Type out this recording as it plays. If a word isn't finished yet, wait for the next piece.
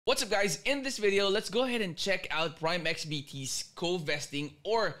What's up guys, in this video, let's go ahead and check out PrimeXBT's co-vesting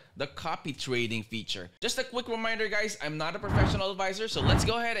or the copy trading feature. Just a quick reminder guys, I'm not a professional advisor, so let's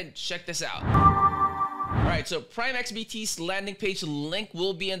go ahead and check this out. Alright, so PrimeXBT's landing page link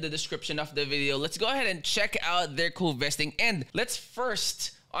will be in the description of the video. Let's go ahead and check out their co-vesting, and let's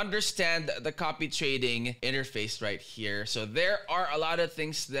first understand the copy trading interface right here. So there are a lot of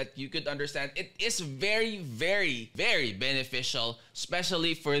things that you could understand. It is very beneficial,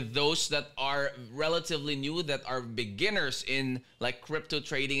 especially for those that are relatively new, that are beginners in like crypto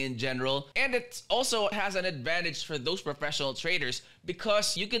trading in general. And it also has an advantage for those professional traders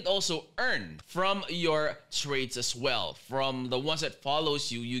because you can also earn from your trades as well. From the ones that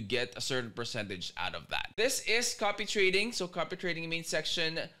follows you, you get a certain percentage out of that. This is copy trading. So copy trading main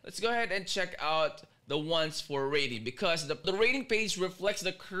section. Let's go ahead and check out the ones for rating, because the rating page reflects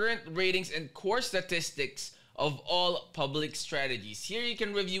the current ratings and core statistics of all public strategies. Here you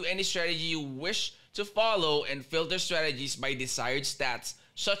can review any strategy you wish to follow and filter strategies by desired stats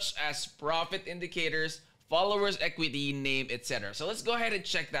such as profit indicators, followers, equity, name, etc. So let's go ahead and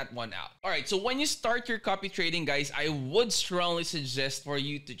check that one out. Alright, so when you start your copy trading guys, I would strongly suggest for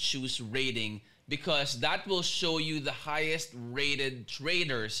you to choose rating, because that will show you the highest rated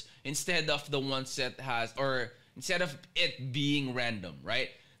traders instead of the ones that has, or instead of it being random, right?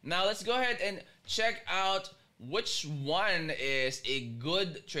 Now let's go ahead and check out which one is a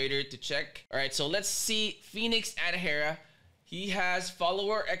good trader to check. All right, so let's see Phoenix Adhera. He has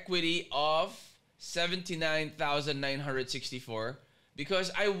follower equity of 79,964.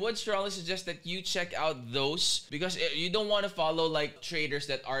 Because I would strongly suggest that you check out those, because you don't want to follow like traders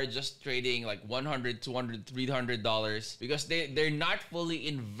that are just trading like $100, $200, $300, because they're not fully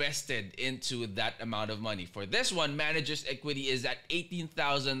invested into that amount of money. For this one, manager's equity is at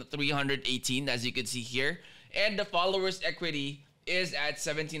 18,318, as you can see here, and the followers equity is at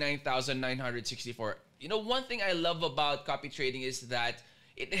 79,964. You know, one thing I love about copy trading is that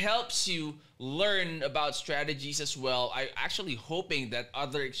it helps you learn about strategies as well. I'm actually hoping that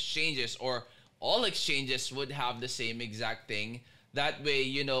other exchanges or all exchanges would have the same exact thing. That way,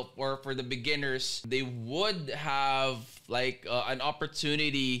 you know, or for the beginners, they would have like an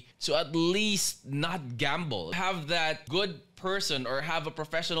opportunity to at least not gamble. Have that good person or have a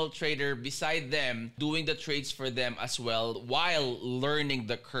professional trader beside them doing the trades for them as well while learning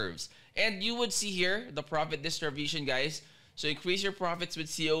the curves. And you would see here the profit distribution, guys. So increase your profits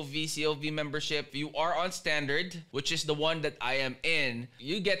with COV membership. If you are on standard, which is the one that I am in,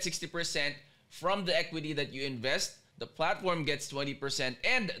 you get 60% from the equity that you invest. The platform gets 20%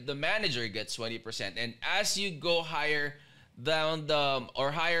 and the manager gets 20%. And as you go higher down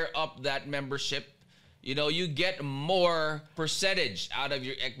higher up that membership, you know, you get more percentage out of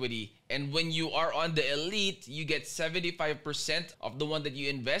your equity. And when you are on the elite, you get 75% of the one that you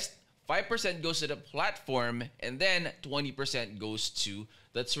invest. 5% goes to the platform, and then 20% goes to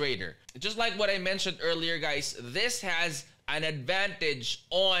the trader. Just like what I mentioned earlier, guys, this has an advantage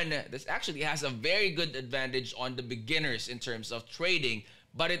on, this actually has a very good advantage on the beginners in terms of trading,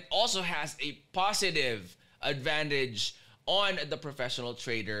 but it also has a positive advantage on the professional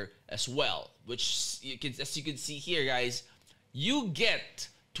trader as well, which you can, as you can see here, guys, you get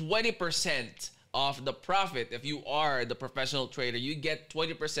 20% of the profit. If you are the professional trader, you get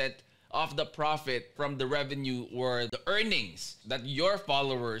 20% of the profit from the revenue or the earnings that your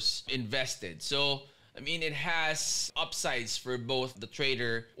followers invested. So, I mean, it has upsides for both the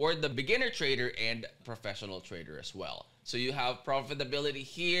trader or the beginner trader and professional trader as well. So you have profitability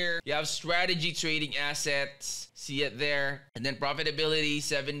here. You have strategy trading assets. See it there. And then profitability,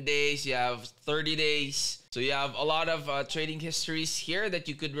 7 days. You have 30 days. So you have a lot of trading histories here that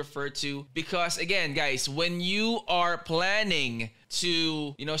you could refer to. Because again, guys, when you are planning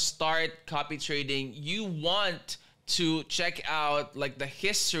to, you know, start copy trading, you want to check out like the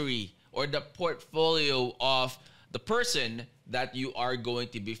history or the portfolio of the person that you are going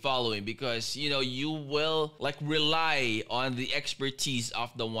to be following, because you know you will like rely on the expertise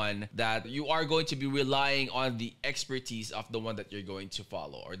of the one that you are going to be relying on the expertise of the one that you're going to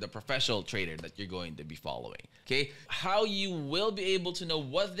follow, or the professional trader that you're going to be following. Okay, how you will be able to know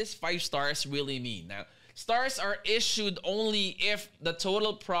what this 5 stars really mean. Now, stars are issued only if the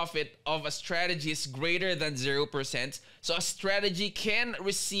total profit of a strategy is greater than 0%. So a strategy can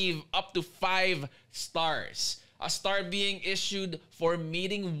receive up to 5 stars. A star being issued for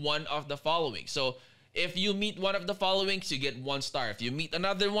meeting one of the following. So if you meet one of the followings, you get 1 star. If you meet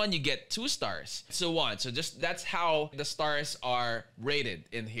another one, you get 2 stars. So on. So just that's how the stars are rated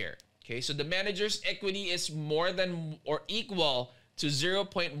in here. Okay, so the manager's equity is more than or equal to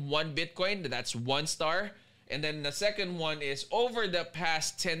 0.1 Bitcoin. That's 1 star. And then the second one is over the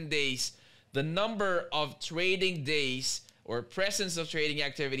past 10 days, the number of trading days or presence of trading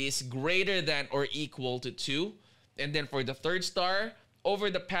activity is greater than or equal to 2. And then for the third star,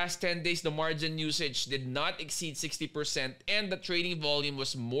 over the past 10 days, the margin usage did not exceed 60% and the trading volume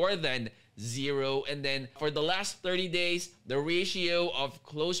was more than 0. And then for the last 30 days, the ratio of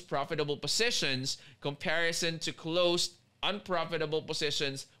closed profitable positions comparison to closed unprofitable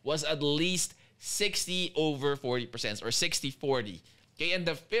positions was at least 60 over 40% or 60-40. Okay, and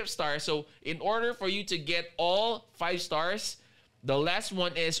the fifth star, so in order for you to get all 5 stars, the last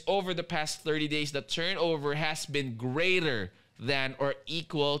one is over the past 30 days, the turnover has been greater than or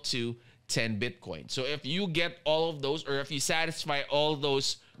equal to 10 Bitcoin. So if you get all of those, or if you satisfy all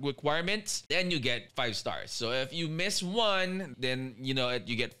those requirements, then you get 5 stars. So if you miss 1, then you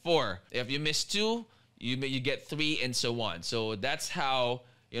get 4. If you miss 2, you get 3, and so on. So that's how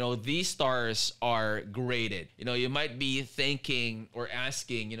these stars are graded. You might be thinking or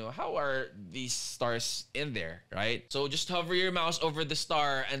asking, how are these stars in there, right? So just hover your mouse over the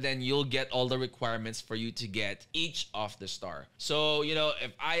star and then you'll get all the requirements for you to get each of the star. So,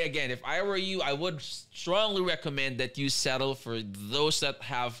 if I were you, I would strongly recommend that you settle for those that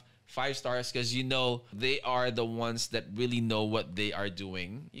have 5 stars, because they are the ones that really know what they are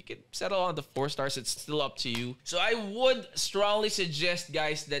doing. You can settle on the 4 stars. It's still up to you. So I would strongly suggest,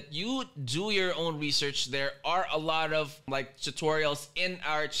 guys, that you do your own research. There are a lot of tutorials in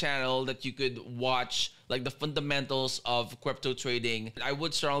our channel that you could watch, like the fundamentals of crypto trading. I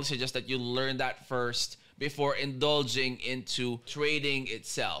would strongly suggest that you learn that first before indulging into trading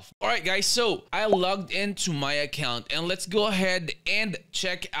itself. All right, guys, so I logged into my account and let's go ahead and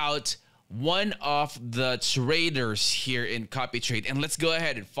check out one of the traders here in CopyTrade, and let's go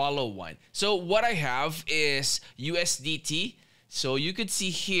ahead and follow one. So what I have is USDT. So you could see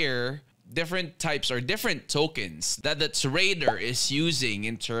here different types or different tokens that the trader is using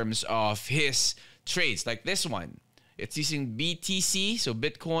in terms of his trades, like this one. It's using BTC, so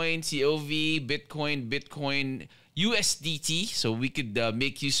Bitcoin, COV, Bitcoin, USDT. So we could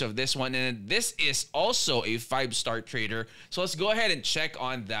make use of this one. And this is also a 5-star trader. So let's go ahead and check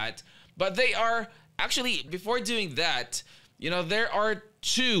on that. But they are actually, before doing that, there are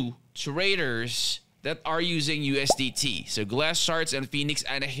 2 traders that are using USDT. So Glass Charts and Phoenix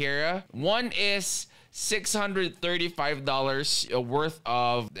Anahera. One is $635 worth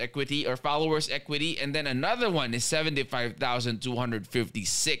of equity or followers equity, and then another one is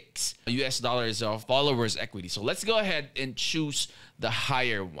 $75,256 US dollars of followers equity. So let's go ahead and choose the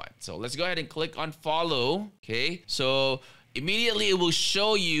higher one. So let's go ahead and click on follow. Okay, so immediately it will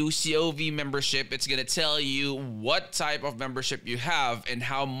show you COV membership. It's going to tell you what type of membership you have and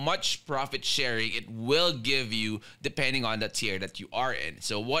how much profit sharing it will give you depending on the tier that you are in.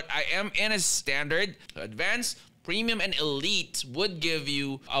 So what I am in is standard, advanced, premium, and elite would give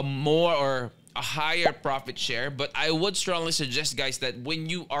you a more or a higher profit share. But I would strongly suggest, guys, that when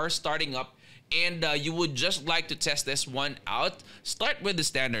you are starting up and you would just like to test this one out, start with the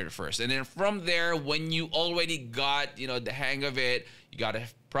standard first. And then from there, when you already got, the hang of it, you got a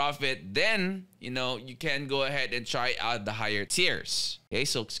profit, then, you can go ahead and try out the higher tiers. Okay,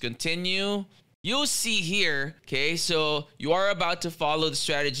 so let's continue. You'll see here, okay, so you are about to follow the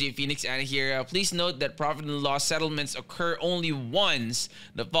strategy of Phoenix Anahera. Please note that profit and loss settlements occur only once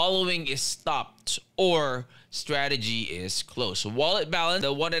the following is stopped or strategy is closed. So wallet balance,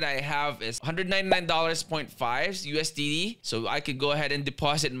 the one that I have is $199.5 USDT. So I could go ahead and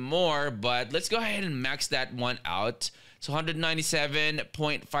deposit more, but let's go ahead and max that one out. So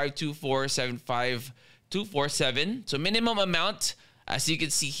 197.52475,247. So minimum amount, as you can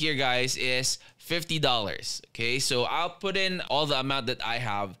see here, guys, is $50. Okay, so I'll put in all the amount that I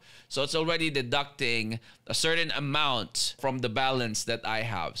have. So it's already deducting a certain amount from the balance that I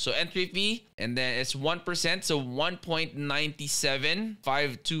have. So entry fee, and then it's 1%. So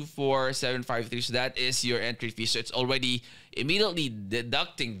 1.97524,753. So that is your entry fee. So it's already immediately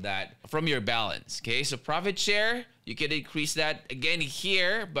deducting that from your balance. Okay, so profit share, you can increase that again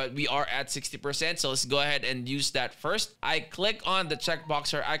here, but we are at 60%. So let's go ahead and use that first. I click on the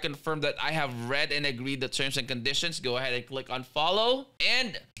checkbox or I confirm that I have read and agreed the terms and conditions. Go ahead and click on follow,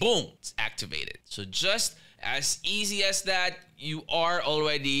 and boom, it's activated. So just as easy as that, you are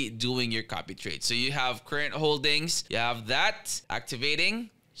already doing your copy trade. So you have current holdings, you have that activating.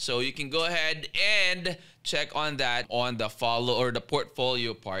 So you can go ahead and check on that on the follow or the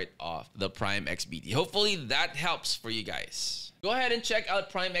portfolio part of the PrimeXBT. Hopefully that helps for you guys. Go ahead and check out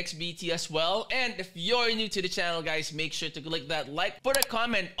PrimeXBT as well. And if you're new to the channel, guys, make sure to click that like, put a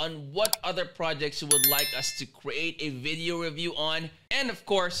comment on what other projects you would like us to create a video review on. And of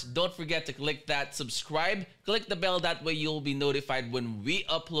course, don't forget to click that subscribe, click the bell, that way you'll be notified when we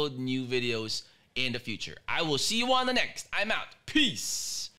upload new videos in the future. I will see you on the next. I'm out. Peace.